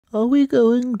Are we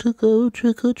going to go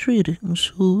trick-or-treating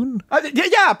soon?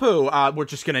 Yeah, Pooh. We're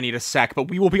just gonna need a sec, but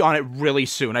we will be on it really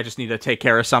soon. I just need to take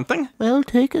care of something. Well,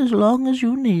 take as long as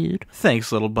you need.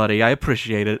 Thanks, little buddy. I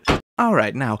appreciate it.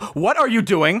 Alright, now, what are you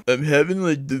doing? I'm having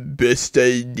like the best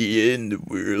idea in the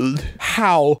world.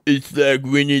 How? It's like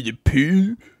Winnie the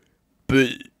Pooh, but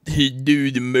he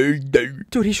do the murder.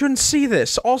 Dude, he shouldn't see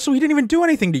this. Also, he didn't even do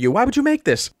anything to you. Why would you make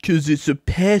this? 'Cause it's a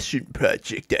passion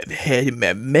project I've had in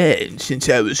my mind since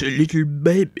I was a little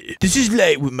baby. This is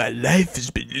like what my life has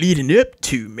been leading up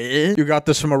to, man. You got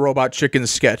this from a Robot Chicken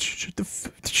sketch.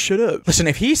 Shut up. Listen,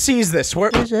 if he sees this,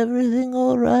 Is everything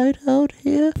alright out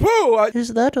here? Pooh! Is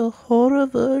that a horror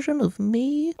version of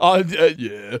me?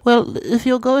 Yeah. Well, if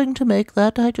you're going to make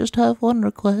that, I just have one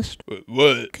request.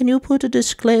 What? Can you put a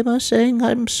disclaimer saying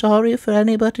I'm sorry for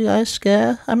anybody I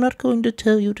scare? I'm not going to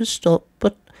tell you to stop,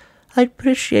 but I'd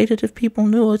appreciate it if people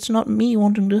knew it's not me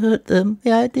wanting to hurt them.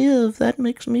 The idea of that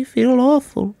makes me feel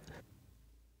awful.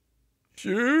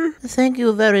 Sure. Thank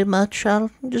you very much. I'll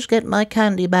just get my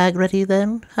candy bag ready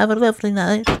then. Have a lovely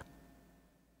night.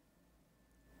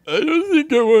 I don't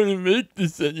think I want to make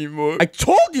this anymore. I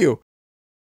told you!